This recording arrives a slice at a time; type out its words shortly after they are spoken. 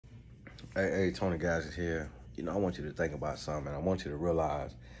Hey, Tony guys is here. I want you to think about something. I want you to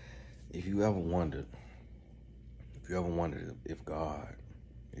realize if you ever wondered, if God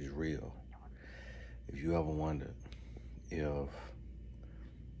is real, if you ever wondered if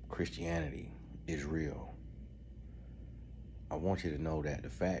Christianity is real, I want you to know that the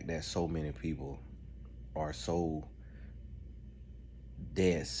fact that so many people are so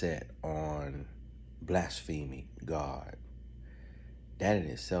dead set on blaspheming God, that in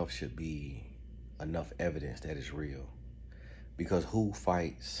itself should be enough evidence that it's real. Because who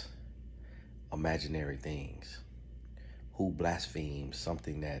fights imaginary things? Who blasphemes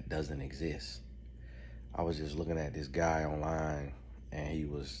something that doesn't exist? I was just looking at this guy online, and it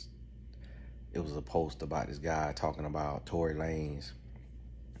was a post about this guy talking about Tory Lanez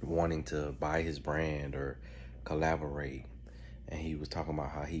wanting to buy his brand or collaborate, and he was talking about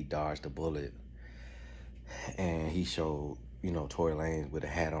how he dodged a bullet, and he showed Tory Lanez with a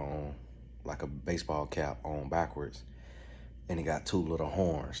hat on, like a baseball cap on backwards, and he got two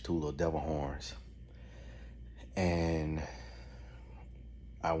little devil horns. And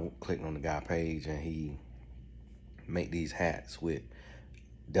I clicked on the guy page, and he make these hats with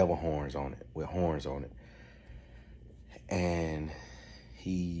devil horns on it, and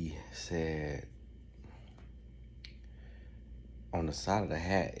he said on the side of the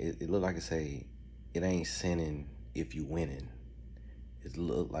hat, it looked like it say, "It ain't sinning if you winning." It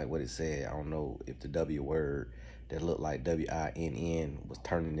looked like what it said. I don't know if the W word that looked like WINN was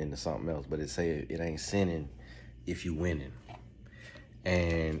turning into something else, but it said it ain't sinning if you winning.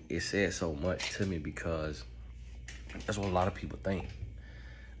 And it said so much to me because that's what a lot of people think.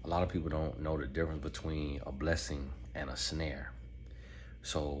 A lot of people don't know the difference between a blessing and a snare.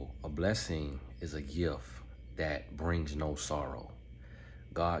 So a blessing is a gift that brings no sorrow.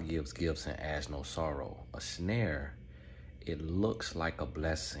 God gives gifts and adds no sorrow. A snare, it looks like a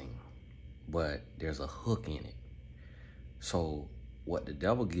blessing, but there's a hook in it. So what the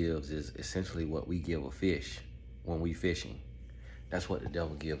devil gives is essentially what we give a fish when we fishing. That's what the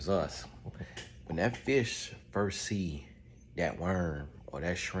devil gives us. When that fish first see that worm or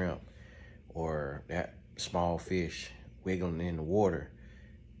that shrimp or that small fish wiggling in the water,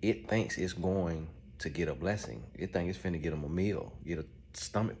 it thinks it's going to get a blessing. It thinks it's finna get him a meal, get a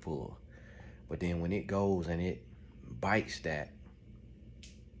stomach full. But then when it goes and it bites that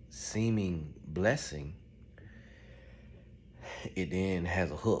seeming blessing, it then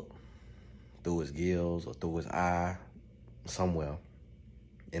has a hook through his gills or through his eye somewhere,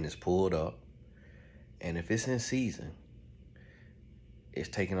 and it's pulled up. And if it's in season, it's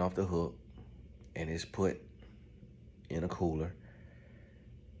taken off the hook and it's put in a cooler,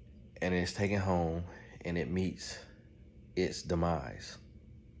 and it's taken home and it meets its demise.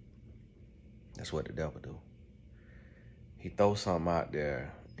 That's what the devil do. He throws something out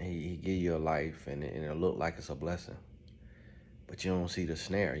there, and he give you a life, and it'll look like it's a blessing, but you don't see the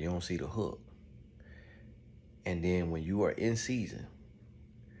snare, you don't see the hook. And then when you are in season,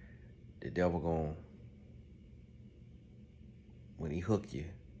 the devil when he hook you,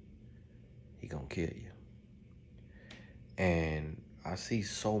 he gonna kill you. And I see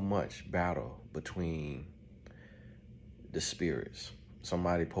so much battle between the spirits.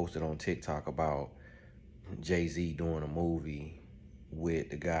 Somebody posted on TikTok about Jay-Z doing a movie with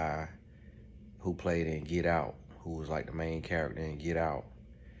the guy who played in Get Out, who was like the main character in Get Out.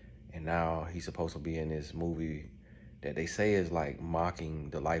 And now he's supposed to be in this movie that they say is like mocking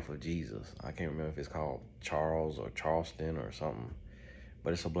the life of Jesus. I can't remember if it's called Charles or Charleston or something,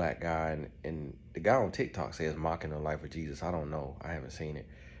 but it's a black guy, and the guy on TikTok says mocking the life of Jesus. I don't know. I haven't seen it.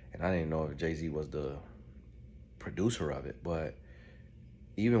 And I didn't know if Jay-Z was the producer of it. But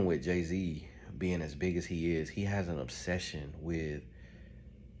even with Jay-Z being as big as he is, he has an obsession with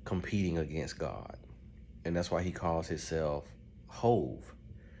competing against God. And that's why he calls himself Hove,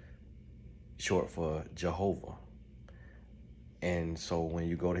 short for Jehovah. And so when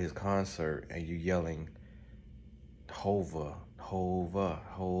you go to his concert and you're yelling, Hova, Hova,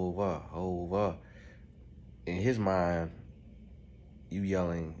 Hova, Hova, in his mind, you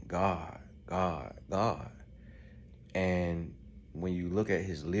yelling God, God, God. And when you look at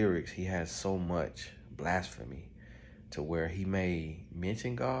his lyrics, he has so much blasphemy to where he may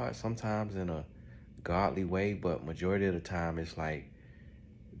mention God sometimes in a godly way, but majority of the time it's like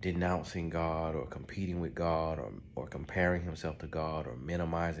denouncing God or competing with God or comparing himself to God or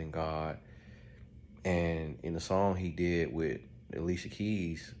minimizing God. And in the song he did with Alicia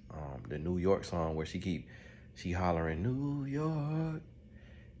Keys, the New York song where she hollering, New York.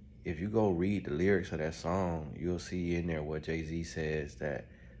 If you go read the lyrics of that song, you'll see in there where Jay-Z says that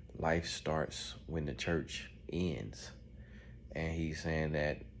life starts when the church ends. And he's saying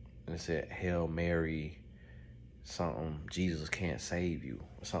that and it said, Hail Mary, something, Jesus can't save you,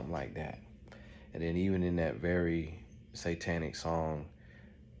 or something like that. And then even in that very satanic song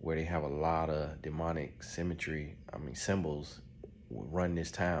where they have a lot of demonic symbols, Run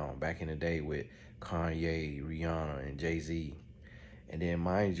This Town, back in the day with Kanye, Rihanna, and Jay-Z. And then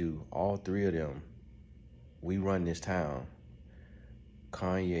mind you, all three of them, We Run This Town,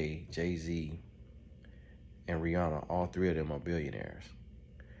 Kanye, Jay-Z, and Rihanna, all three of them are billionaires.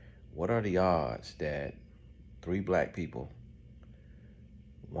 What are the odds that three black people,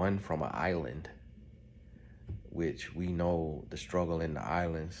 one from an island, which we know the struggle in the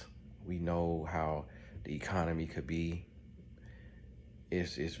islands, we know how the economy could be,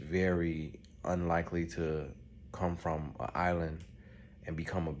 it's very unlikely to come from an island and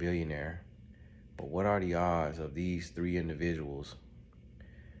become a billionaire. But what are the odds of these three individuals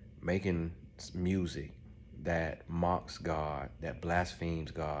making music that mocks God, that blasphemes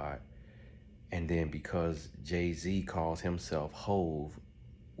God, and then because Jay-Z calls himself Hove,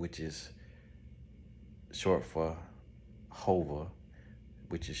 which is short for Hova,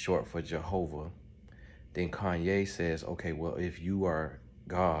 which is short for Jehovah, then Kanye says, okay, well, if you are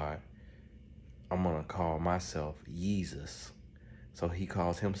God, I'm gonna call myself Yeezus. So he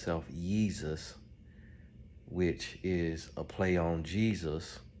calls himself Yeezus, which is a play on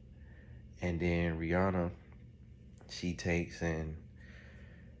Jesus. And then Rihanna, she takes and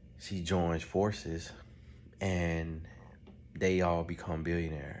she joins forces and they all become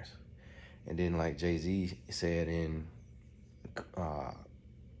billionaires. And then like Jay-Z said in,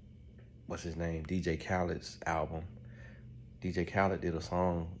 what's his name, DJ Khaled's album, DJ Khaled did a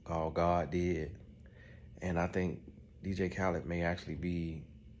song called God Did. And I think DJ Khaled may actually be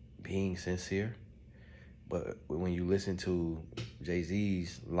being sincere. But when you listen to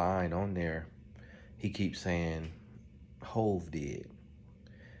Jay-Z's line on there, he keeps saying Hove did.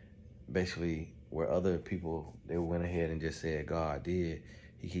 Basically, where other people, they went ahead and just said God did,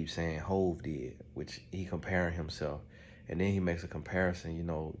 he keeps saying Hove did, which he comparing himself. And then he makes a comparison, you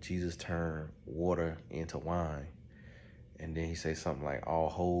know, Jesus turned water into wine. And then he says something like, all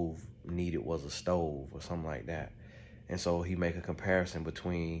Hove needed was a stove or something like that. And so he make a comparison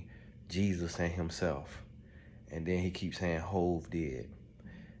between Jesus and himself. And then he keeps saying Hove did.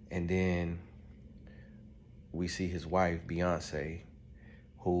 And then we see his wife, Beyonce,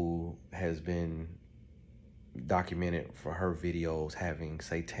 who has been documented for her videos having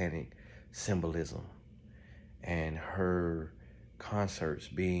satanic symbolism and her concerts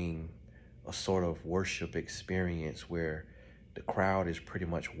being a sort of worship experience where the crowd is pretty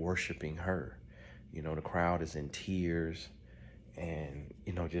much worshiping her. You know, the crowd is in tears and,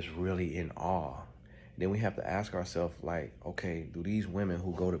 you know, just really in awe. Then we have to ask ourselves, like, okay, do these women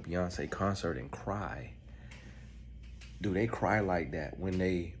who go to Beyonce concert and cry, do they cry like that when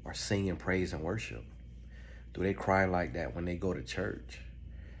they are singing praise and worship? Do they cry like that when they go to church?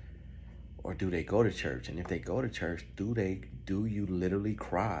 Or do they go to church? And if they go to church, do you literally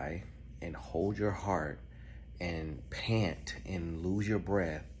cry and hold your heart and pant and lose your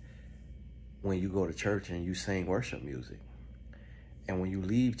breath when you go to church and you sing worship music? And when you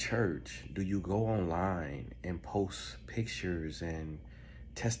leave church, do you go online and post pictures and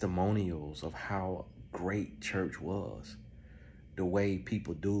testimonials of how great church was? The way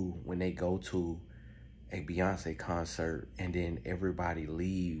people do when they go to a Beyonce concert and then everybody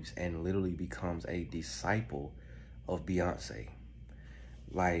leaves and literally becomes a disciple of Beyonce.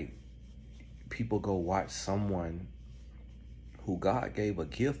 Like, people go watch someone who God gave a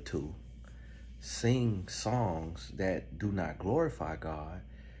gift to sing songs that do not glorify God,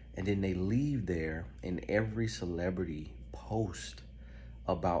 and then they leave there and every celebrity post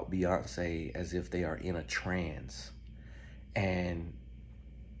about Beyonce as if they are in a trance. And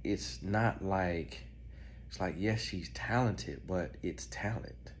it's not like, it's like, yes, she's talented, but it's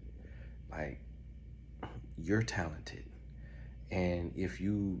talent. Like, you're talented. And if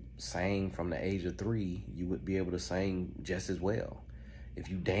you sang from the age of 3, you would be able to sing just as well. If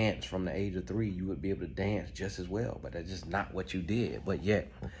you dance from the age of 3, you would be able to dance just as well. But that's just not what you did. But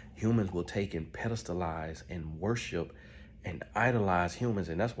yet, humans will take and pedestalize and worship and idolize humans.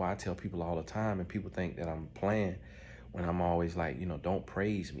 And that's why I tell people all the time, and people think that I'm playing when I'm always like, you know, don't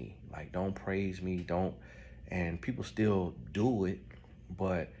praise me. Like, don't praise me, don't. And people still do it.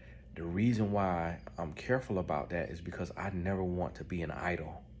 But the reason why I'm careful about that is because I never want to be an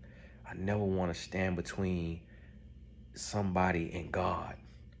idol. I never want to stand between somebody and God.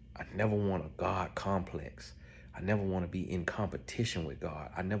 I never want a God complex. I never want to be in competition with God.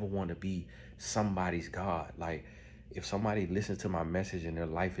 I never want to be somebody's God. Like, if somebody listens to my message and their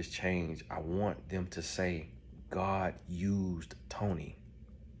life has changed, I want them to say, God used Tony.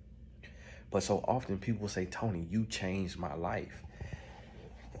 But so often people say, Tony, you changed my life.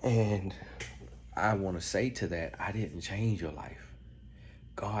 And I want to say to that, I didn't change your life.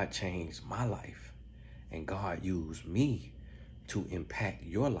 God changed my life. And God used me to impact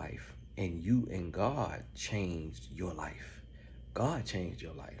your life. And you and God changed your life. God changed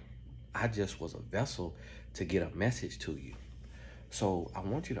your life. I just was a vessel to get a message to you. So I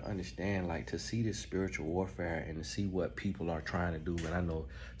want you to understand, like, to see this spiritual warfare and to see what people are trying to do. And I know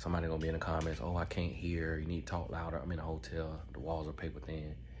somebody gonna be in the comments, oh, I can't hear, you need to talk louder. I'm in a hotel, the walls are paper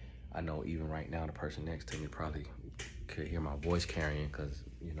thin. I know even right now the person next to me probably could hear my voice carrying, because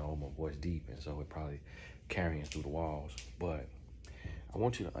you know my voice deep, and so it probably carrying through the walls. But I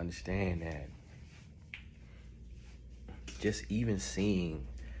want you to understand that just even seeing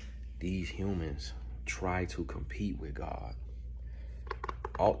these humans try to compete with God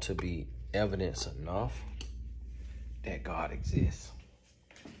ought to be evidence enough that God exists.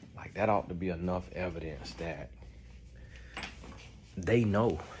 Like, that ought to be enough evidence that they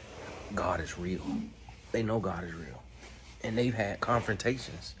know God is real. They know God is real. And they've had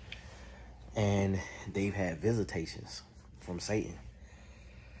confrontations. And they've had visitations from Satan.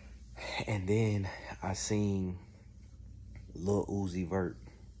 And then I seen Lil Uzi Vert.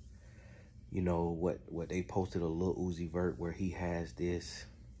 You know, what they posted, a Lil Uzi Vert where he has this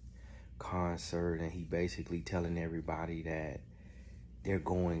concert and he basically telling everybody that they're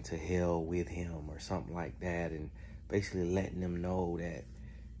going to hell with him or something like that, and basically letting them know that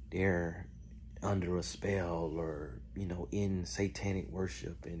they're under a spell or, you know, in satanic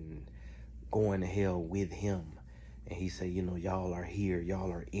worship and going to hell with him. And he said, you know, y'all are here,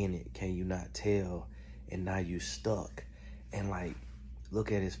 y'all are in it, can you not tell? And now you stuck. And like,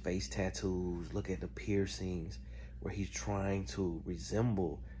 look at his face tattoos, look at the piercings where he's trying to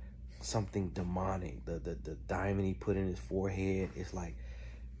resemble something demonic. The diamond he put in his forehead. It's like,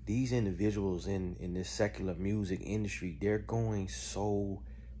 these individuals in this secular music industry, they're going so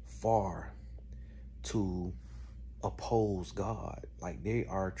far to oppose God. Like, they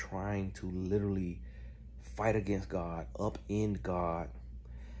are trying to literally fight against God, upend God.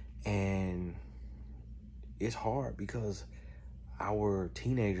 And it's hard because our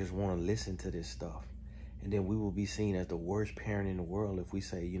teenagers want to listen to this stuff. And then we will be seen as the worst parent in the world if we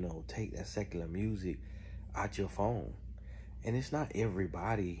say, you know, take that secular music out your phone. And it's not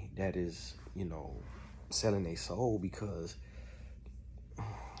everybody that is, you know, selling their soul, because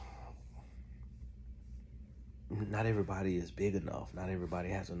not everybody is big enough. Not everybody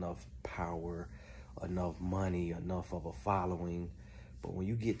has enough power, enough money, enough of a following. But when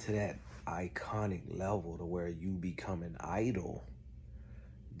you get to that iconic level to where you become an idol,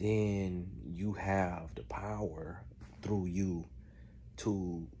 then you have the power through you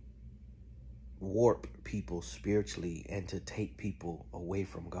to warp people spiritually and to take people away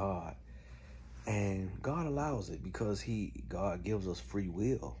from God. And God allows it because God gives us free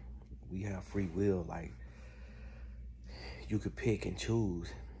will. We have free will. Like, you could pick and choose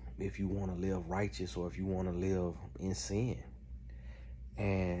if you want to live righteous or if you want to live in sin.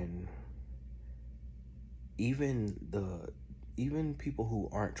 And even people who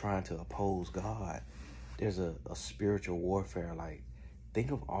aren't trying to oppose God, there's a spiritual warfare. Like,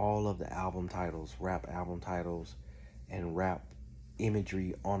 think of all of the album titles, rap album titles, and rap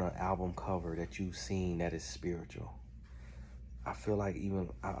imagery on an album cover that you've seen that is spiritual. I feel like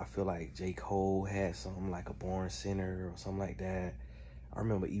J. Cole had something like a Born Sinner or something like that. I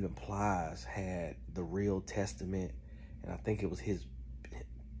remember even Plies had the Real Testament, and I think it was his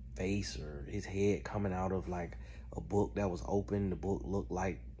face or his head coming out of like a book that was open. The book looked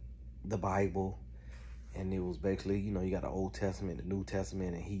like the Bible, and it was basically, you know, you got the Old Testament, the New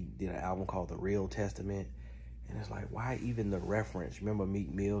Testament, and he did an album called The Real Testament. And it's like, why even the reference? Remember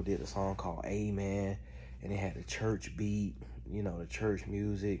Meek Mill did a song called Amen, and it had the church beat, you know, the church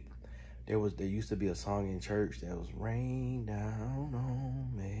music. There used to be a song in church that was rain down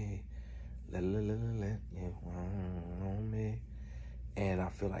on me, let it rain on me. And I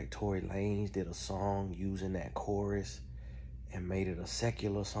feel like Tory Lanez did a song using that chorus and made it a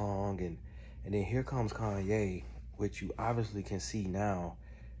secular song. And then here comes Kanye, which you obviously can see now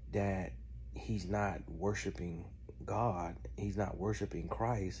that he's not worshiping God. He's not worshiping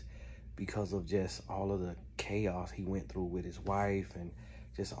Christ because of just all of the chaos he went through with his wife and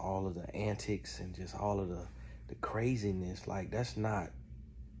just all of the antics and just all of the craziness. Like, that's not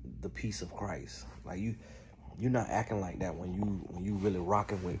the peace of Christ. Like, you're not acting like that when you really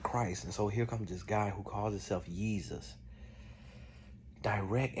rocking with Christ. And so here comes this guy who calls himself Jesus.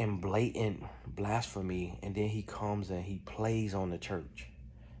 Direct and blatant blasphemy. And then he comes and he plays on the church.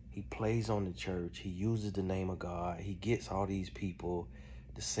 He plays on the church. He uses the name of God. He gets all these people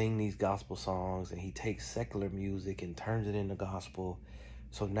to sing these gospel songs, and he takes secular music and turns it into gospel.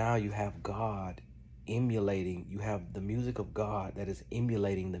 So now you have God emulating, you have the music of God that is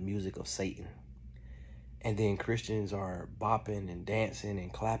emulating the music of Satan. And then Christians are bopping and dancing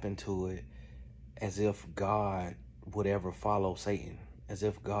and clapping to it as if God would ever follow Satan, as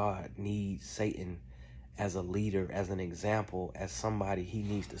if God needs Satan as a leader, as an example, as somebody he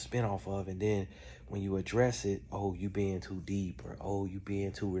needs to spin off of. And then when you address it, oh, you being too deep, or oh, you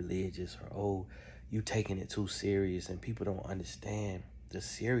being too religious, or oh, you taking it too serious. And people don't understand the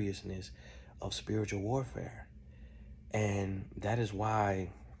seriousness of spiritual warfare. And that is why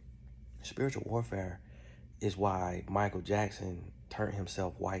spiritual warfare is why Michael Jackson turned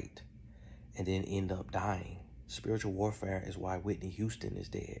himself white and then end up dying. Spiritual warfare is why Whitney Houston is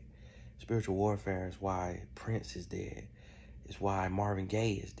dead. Spiritual warfare is why Prince is dead. It's why Marvin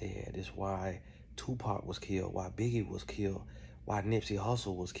Gaye is dead. It's why Tupac was killed, why Biggie was killed, why Nipsey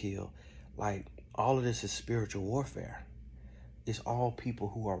Hussle was killed. Like, all of this is spiritual warfare. It's all people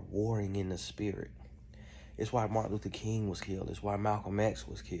who are warring in the spirit. It's why Martin Luther King was killed. It's why Malcolm X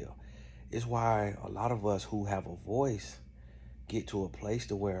was killed. It's why a lot of us who have a voice get to a place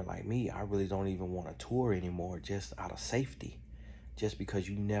to where, like me, I really don't even want to tour anymore, just out of safety, just because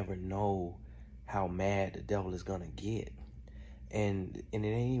you never know how mad the devil is gonna get. And it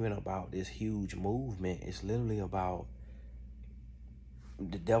ain't even about this huge movement. It's literally about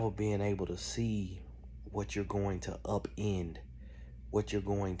the devil being able to see what you're going to upend, what you're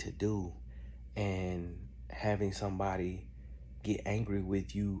going to do, and having somebody get angry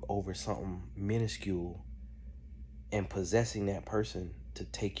with you over something minuscule and possessing that person to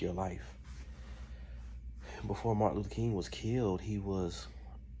take your life. Before Martin Luther King was killed, he was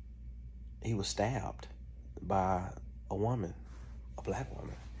stabbed by a woman, a black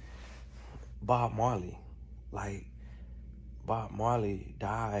woman. Bob Marley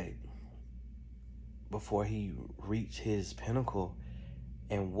died before he reached his pinnacle.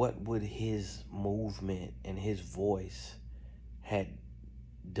 And what would his movement and his voice had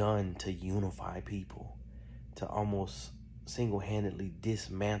done to unify people, to almost single-handedly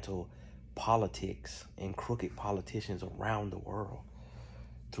dismantle politics and crooked politicians around the world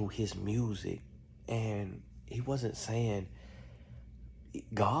through his music. And he wasn't saying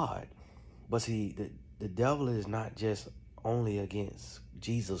God, but see, the devil is not just only against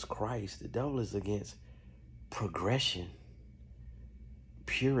Jesus Christ. The devil is against progression,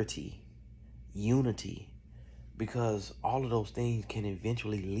 purity, unity, because all of those things can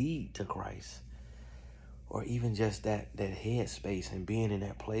eventually lead to Christ. Or even just that headspace and being in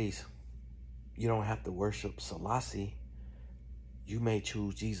that place. You don't have to worship Selassie. You may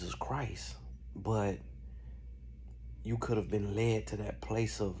choose Jesus Christ, but you could have been led to that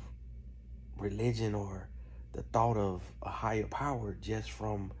place of religion or the thought of a higher power just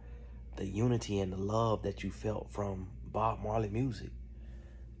from the unity and the love that you felt from Bob Marley music.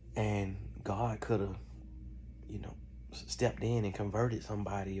 And God could have, stepped in and converted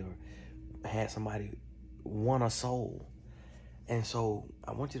somebody, or had somebody won a soul. And so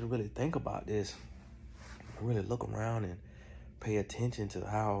I want you to really think about this, really look around and pay attention to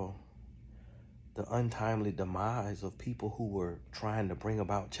how the untimely demise of people who were trying to bring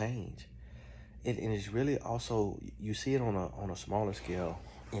about change. And it's really also, you see it on a smaller scale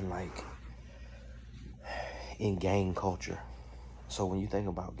in gang culture. So when you think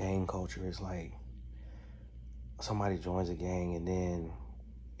about gang culture, it's like somebody joins a gang, and then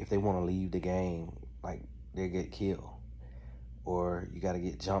if they want to leave the gang, like, they get killed, or you got to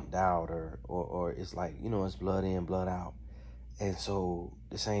get jumped out, or it's like, it's blood in, blood out. And so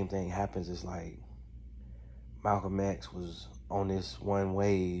the same thing happens. It's like Malcolm X was on this one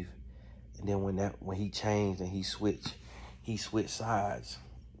wave, and then when he changed and he switched sides,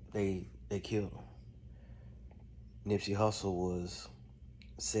 they killed him. Nipsey Hussle was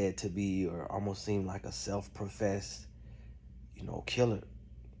said to be, or almost seemed like, a self-professed, killer.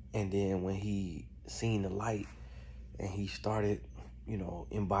 And then when he seen the light and he started,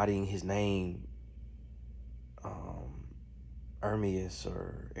 embodying his name, Ermias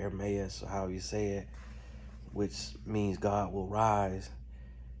or Ermaeus, or however you say it, which means God will rise,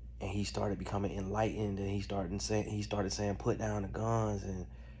 and he started becoming enlightened, and he started saying, put down the guns, and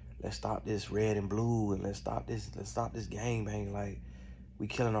let's stop this red and blue, and let's stop this gangbang. Like, we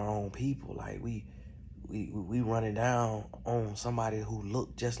killing our own people. Like, we running down on somebody who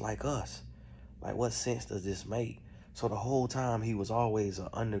looked just like us. Like, what sense does this make? So the whole time he was always an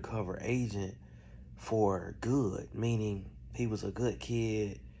undercover agent for good, meaning he was a good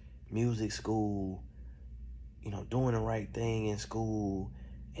kid, music school, doing the right thing in school,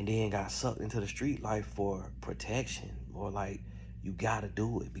 and then got sucked into the street life for protection, or like You got to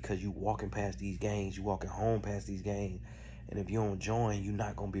do it because you walking past these gangs, you walking home past these gangs. And if you don't join, you're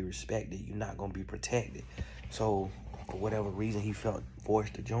not going to be respected. You're not going to be protected. So for whatever reason, he felt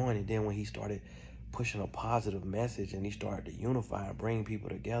forced to join. And then when he started pushing a positive message and he started to unify and bring people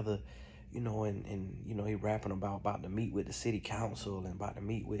together, and he rapping about to meet with the city council and about to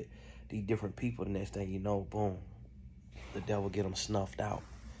meet with these different people. The next thing you know, boom, the devil get him snuffed out.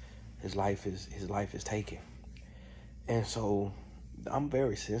 His life is taken. And so I'm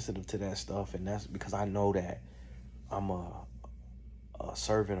very sensitive to that stuff, and that's because I know that I'm a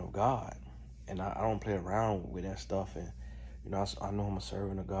servant of God, and I don't play around with that stuff. And I know I'm a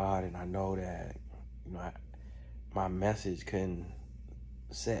servant of God, and I know that my message can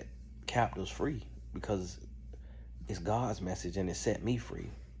set captives free because it's God's message and it set me free.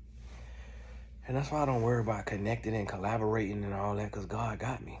 And that's why I don't worry about connecting and collaborating and all that, because God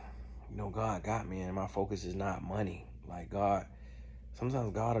got me. God got me, and my focus is not money. Like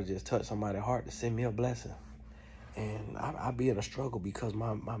sometimes God will just touch somebody's heart to send me a blessing. And I be in a struggle because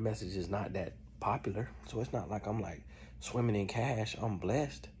my message is not that popular. So it's not like I'm like swimming in cash. I'm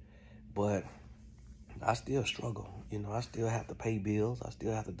blessed, but I still struggle. I still have to pay bills. I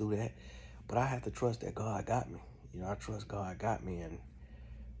still have to do that. But I have to trust that God got me. I trust God got me, and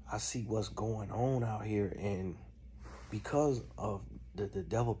I see what's going on out here. And because of the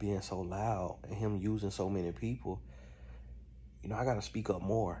devil being so loud and him using so many people, I got to speak up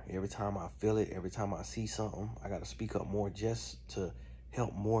more. Every time I feel it, every time I see something, I got to speak up more just to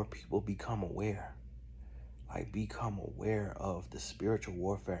help more people become aware. Like, become aware of the spiritual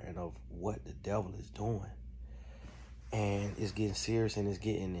warfare and of what the devil is doing. And it's getting serious and it's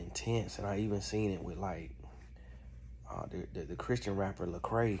getting intense. And I even seen it with like the Christian rapper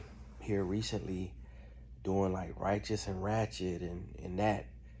Lecrae here recently doing like righteous and ratchet and that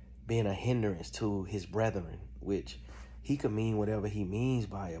being a hindrance to his brethren, which he could mean whatever he means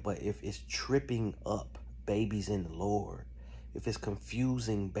by it. But if it's tripping up babies in the Lord, if it's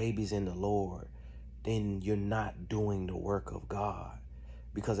confusing babies in the Lord, then you're not doing the work of God.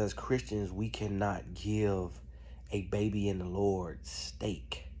 Because as Christians, we cannot give a baby in the Lord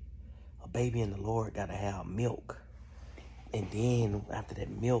steak. A baby in the Lord got to have milk. And then after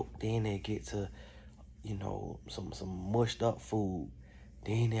that milk, then they get to, some mushed up food.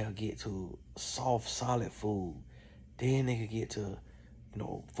 Then they'll get to soft, solid food. Then they could get to,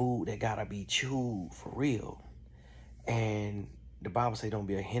 food that gotta be chewed for real. And the Bible say don't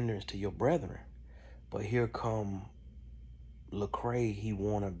be a hindrance to your brethren. But here come Lecrae, he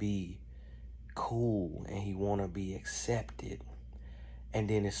wanna be cool and he wanna be accepted. And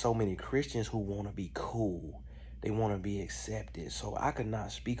then there's so many Christians who wanna be cool. They wanna be accepted. So I could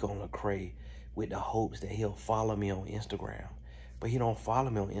not speak on Lecrae with the hopes that he'll follow me on Instagram. But he don't follow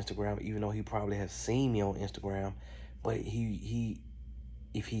me on Instagram, even though he probably has seen me on Instagram. But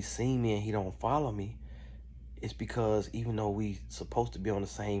if he's seen me and he don't follow me, it's because even though we supposed to be on the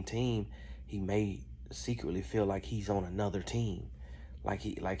same team, he may secretly feel like he's on another team, like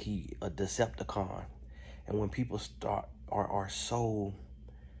he a Decepticon. And when people are so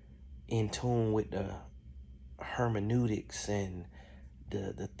in tune with the hermeneutics and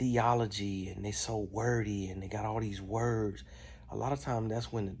the theology, and they so wordy and they got all these words, a lot of times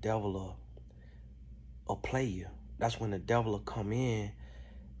that's when the devil will play you. That's when the devil will come in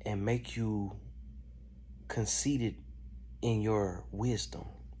and make you conceited in your wisdom.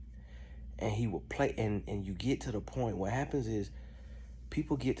 And he will play, and you get to the point, what happens is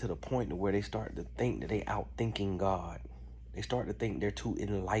people get to the point where they start to think that they outthinking God. They start to think they're too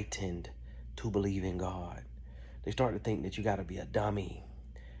enlightened to believe in God. They start to think that you got to be a dummy.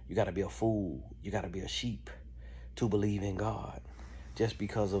 You got to be a fool. You got to be a sheep to believe in God. Just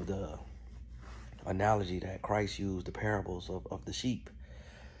because of the analogy that Christ used, the parables of the sheep.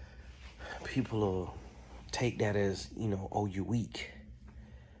 People will take that as, oh, you're weak.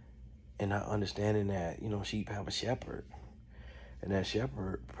 And not understanding that, sheep have a shepherd. And that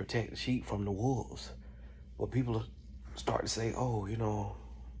shepherd protect the sheep from the wolves. But people start to say, oh,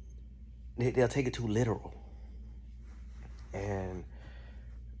 they'll take it too literal. And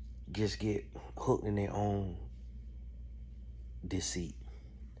just get hooked in their own deceit.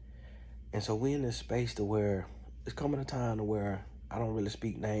 And so we're in this space to where it's coming a time to where I don't really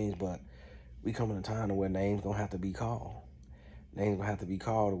speak names, but we coming a time to where names gonna have to be called. Names gonna have to be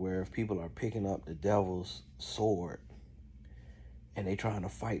called to where if people are picking up the devil's sword and they trying to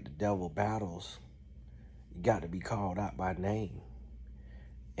fight the devil battles, you got to be called out by name.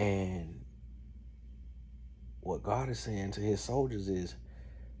 And what God is saying to his soldiers is,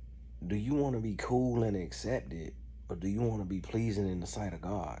 do you want to be cool and accepted, or do you want to be pleasing in the sight of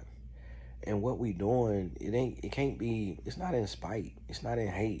God? And what we doing, it can't be, it's not in spite. It's not in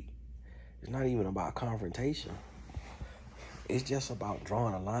hate. It's not even about confrontation. It's just about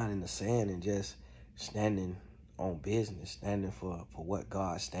drawing a line in the sand and just standing on business, standing for what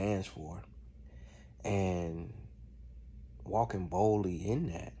God stands for, and walking boldly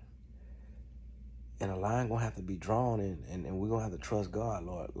in that. And a line gonna have to be drawn, and we're gonna have to trust God,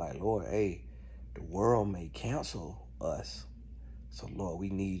 Lord. Like, Lord, hey, the world may cancel us. So, Lord, we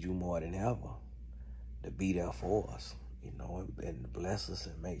need you more than ever to be there for us, and bless us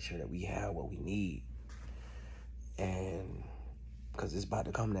and make sure that we have what we need. And because it's about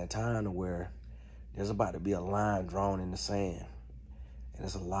to come that time to where there's about to be a line drawn in the sand. And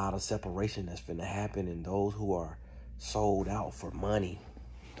there's a lot of separation that's finna happen. And those who are sold out for money,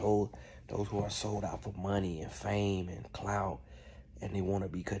 those who are sold out for money and fame and clout, and they want to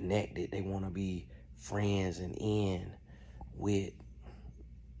be connected, they want to be friends and in with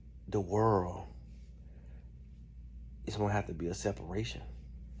the world, it's going to have to be a separation.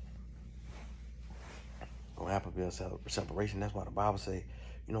 Going to have to be a separation. That's why the Bible say,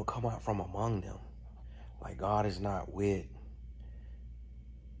 come out from among them. Like, God is not with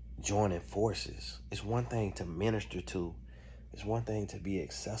joining forces. It's one thing to minister to. It's one thing to be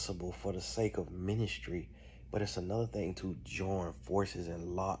accessible for the sake of ministry. But it's another thing to join forces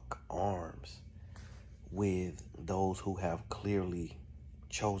and lock arms with those who have clearly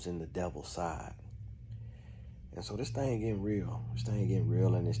chosen the devil's side. And so this thing getting real.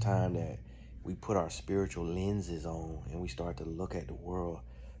 And it's time that we put our spiritual lenses on and we start to look at the world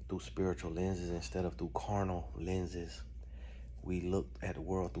through spiritual lenses instead of through carnal lenses. We look at the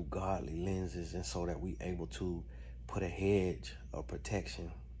world through godly lenses, and so that we able to put a hedge of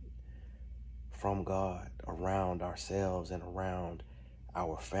protection from God around ourselves and around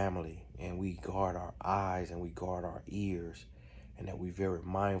our family. And we guard our eyes and we guard our ears, and that we're very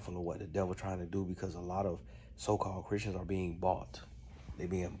mindful of what the devil trying to do, because a lot of so-called Christians are being bought. They're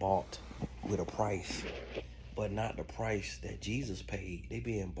being bought with a price, but not the price that Jesus paid. They're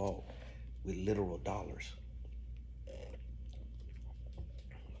being bought with literal dollars.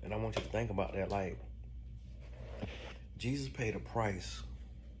 And I want you to think about that. Like, Jesus paid a price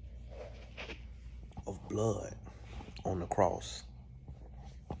of blood on the cross.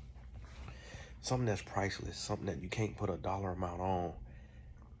 Something that's priceless, something that you can't put a dollar amount on.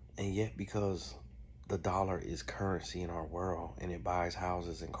 And yet, because the dollar is currency in our world and it buys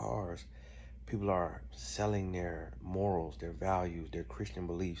houses and cars, people are selling their morals, their values, their Christian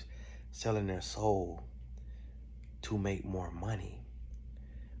beliefs, selling their soul to make more money.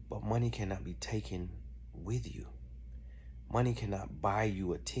 But money cannot be taken with you. Money cannot buy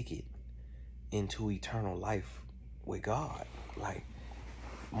you a ticket into eternal life with God. Like,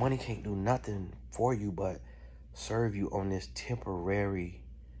 money can't do nothing for you but serve you on this temporary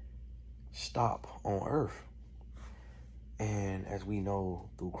stop on earth. And as we know,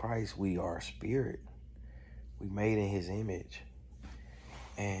 through Christ, we are spirit. We made in his image.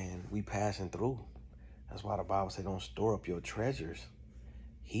 And we passing through. That's why the Bible says don't store up your treasures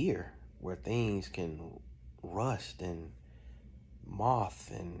here, where things can rust and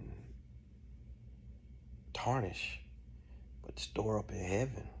moth and tarnish, but store up in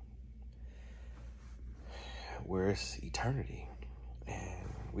heaven, where it's eternity. And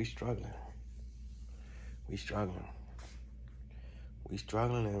we struggling. And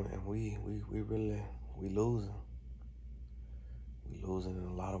we really losing. We losing in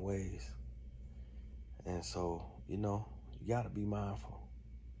a lot of ways. And so, you gotta be mindful.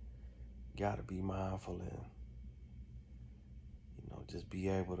 You gotta be mindful and, just be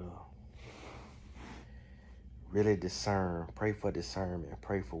able to really discern. Pray for discernment.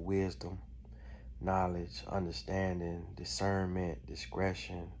 Pray for wisdom, knowledge, understanding, discernment,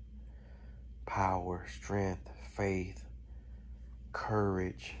 discretion, power, strength, faith,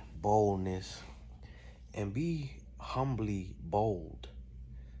 courage, boldness, and be humbly bold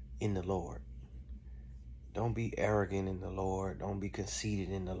in the Lord. Don't be arrogant in the Lord. Don't be conceited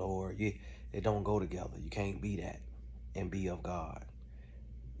in the Lord. They don't go together. You can't be that and be of God.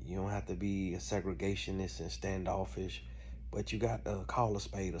 You don't have to be a segregationist and standoffish, but you got to call a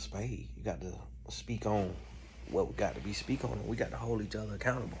spade a spade. You got to speak on what we got to be speak on, and we got to hold each other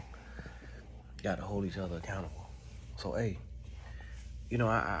accountable. So, hey,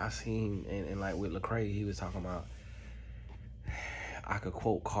 I seen, and like with Lecrae, he was talking about, I could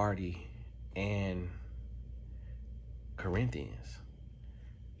quote Cardi and Corinthians,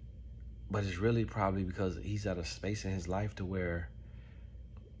 but it's really probably because he's at a space in his life to where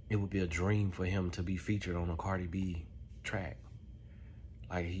it would be a dream for him to be featured on a Cardi B track.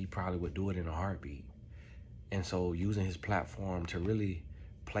 Like, he probably would do it in a heartbeat. And so using his platform to really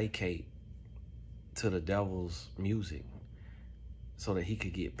placate to the devil's music so that he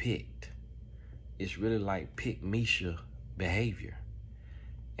could get picked. It's really like pick Misha behavior.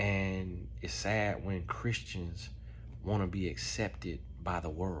 And it's sad when Christians want to be accepted by the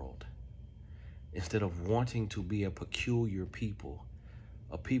world instead of wanting to be a peculiar people,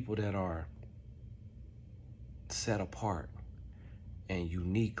 a people that are set apart and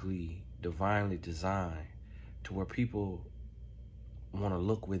uniquely, divinely designed to where people want to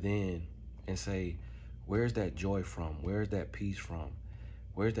look within and say, where's that joy from? Where's that peace from?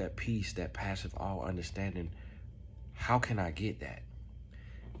 Where's that peace that passeth all understanding? How can I get that?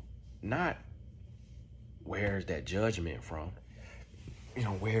 Not where's that judgment from?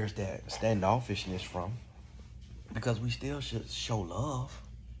 Where's that standoffishness from? Because we still should show love.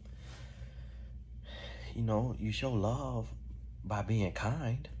 You show love by being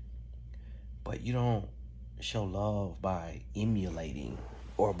kind, but you don't show love by emulating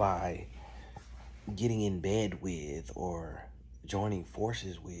or by getting in bed with or joining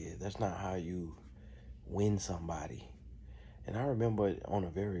forces with. That's not how you win somebody. And I remember on a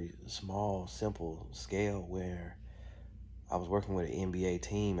very small, simple scale where I was working with an NBA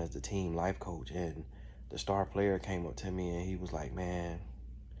team as the team life coach, and the star player came up to me and he was like, man,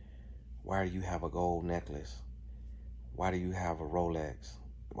 why do you have a gold necklace? Why do you have a Rolex?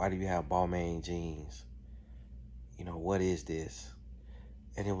 Why do you have Balmain jeans? What is this?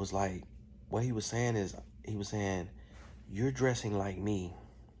 And it was like, what he was saying is, he was saying, you're dressing like me,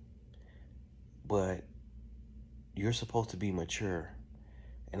 but you're supposed to be mature.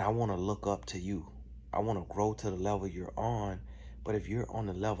 And I want to look up to you. I want to grow to the level you're on. But if you're on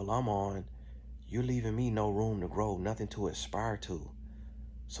the level I'm on, you're leaving me no room to grow, nothing to aspire to.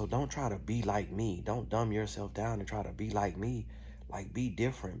 So don't try to be like me. Don't dumb yourself down and try to be like me. Like, be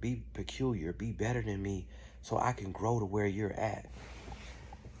different, be peculiar, be better than me so I can grow to where you're at.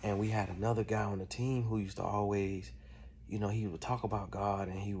 And we had another guy on the team who used to always, he would talk about God,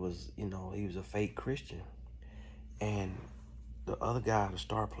 and he was a fake Christian. And the other guy, the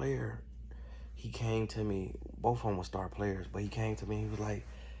star player, he came to me, both of them were star players, but he came to me, he was like,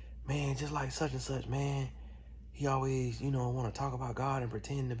 man, just like such and such, man, he always, want to talk about God and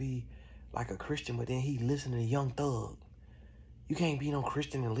pretend to be like a Christian, but then he listened to Young Thug. You can't be no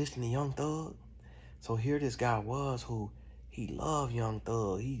Christian and listen to Young Thug. So here this guy was who he loved Young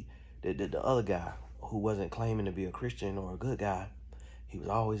Thug. The other guy who wasn't claiming to be a Christian or a good guy, he was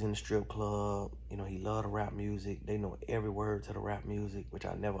always in the strip club. He loved the rap music. They know every word to the rap music, which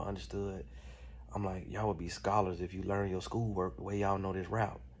I never understood. I'm like, y'all would be scholars if you learn your schoolwork the way y'all know this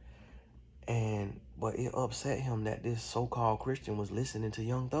rap. But it upset him that this so-called Christian was listening to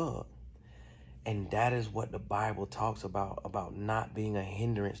Young Thug. And that is what the Bible talks about not being a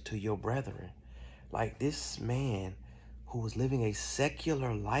hindrance to your brethren. Like, this man who was living a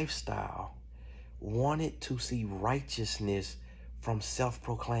secular lifestyle wanted to see righteousness from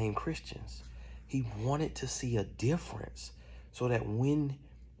self-proclaimed Christians. He wanted to see a difference so that when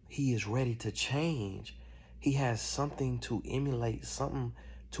he is ready to change, he has something to emulate, something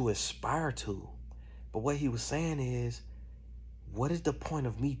to aspire to. But what he was saying is, what is the point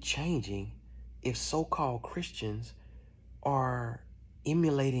of me changing if so-called Christians are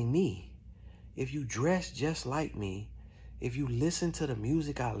emulating me? If you dress just like me, if you listen to the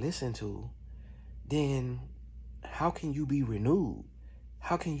music I listen to, then how can you be renewed?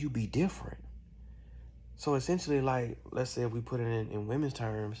 How can you be different? So essentially, like, let's say if we put it in women's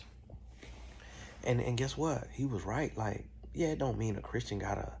terms, and guess what? He was right. Like, yeah, it don't mean a Christian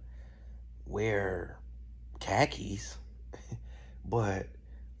gotta wear khakis, but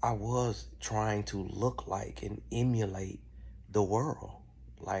I was trying to look like and emulate the world,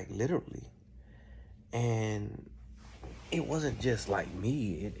 like literally. And it wasn't just like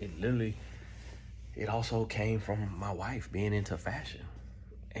me. It literally, it also came from my wife being into fashion.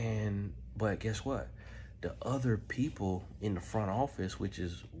 But guess what? The other people in the front office, which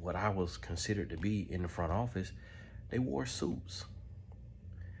is what I was considered to be in the front office, they wore suits.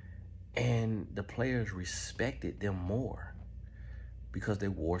 And the players respected them more because they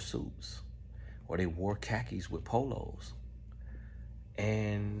wore suits or they wore khakis with polos.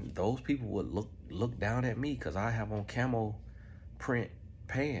 And those people would look down at me because I have on camo print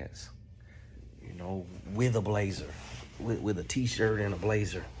pants, with a blazer, with a t-shirt and a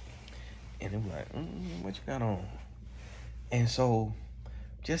blazer. And they're like, what you got on? And so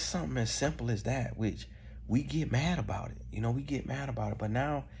just something as simple as that, which we get mad about it. We get mad about it. But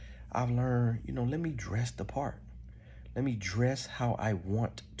now I've learned, let me dress the part. Let me dress how I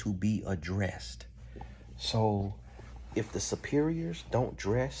want to be addressed. So if the superiors don't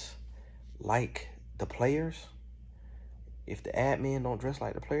dress like the players, If the admin don't dress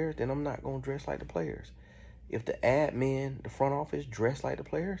like the players, then I'm not going to dress like the players. If the admin, the front office, dress like the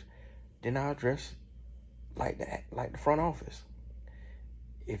players, then I'll dress like the front office.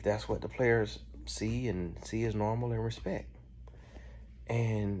 If that's what the players see as normal and respect.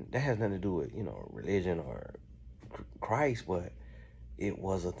 And that has nothing to do with, religion or Christ, but it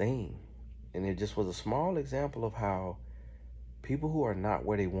was a thing. And it just was a small example of how people who are not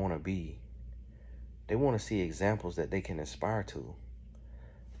where they want to be, they want to see examples that they can aspire to.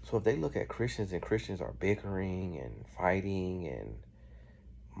 So if they look at Christians and Christians are bickering and fighting and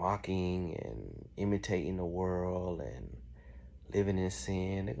mocking and imitating the world and living in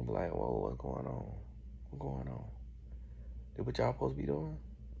sin, they can be like, whoa, what's going on? What's going on? This what y'all supposed to be doing?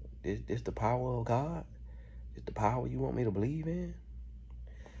 This the power of God? This the power you want me to believe in?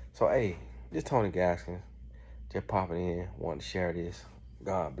 So, hey, this Tony Gaskins, just popping in, wanting to share this.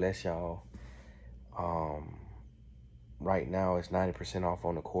 God bless y'all. Right now, it's 90% off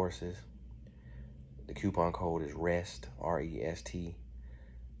on the courses. The coupon code is REST, R-E-S-T.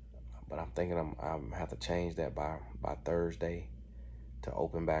 But I'm thinking I'm have to change that by Thursday to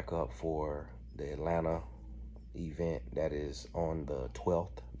open back up for the Atlanta event that is on the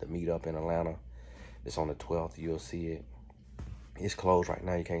 12th, the meetup in Atlanta. It's on the 12th. You'll see it. It's closed right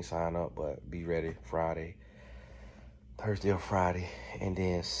now. You can't sign up, but be ready Friday, Thursday or Friday. And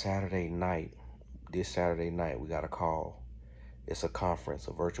then this Saturday night, we got a call. It's a conference,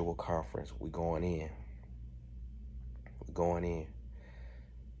 a virtual conference. We're going in.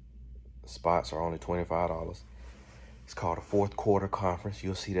 Spots are only $25. It's called a fourth quarter conference.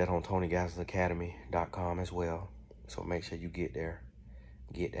 You'll see that on TonyGaskinsAcademy.com as well. So make sure you get there.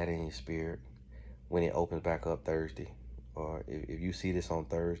 Get that in your spirit when it opens back up Thursday. Or if you see this on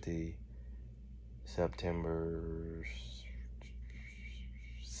Thursday, September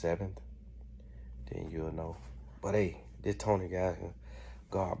 7th, then you'll know. But hey, this Tony Gaskins.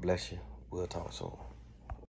 God bless you. We'll talk soon.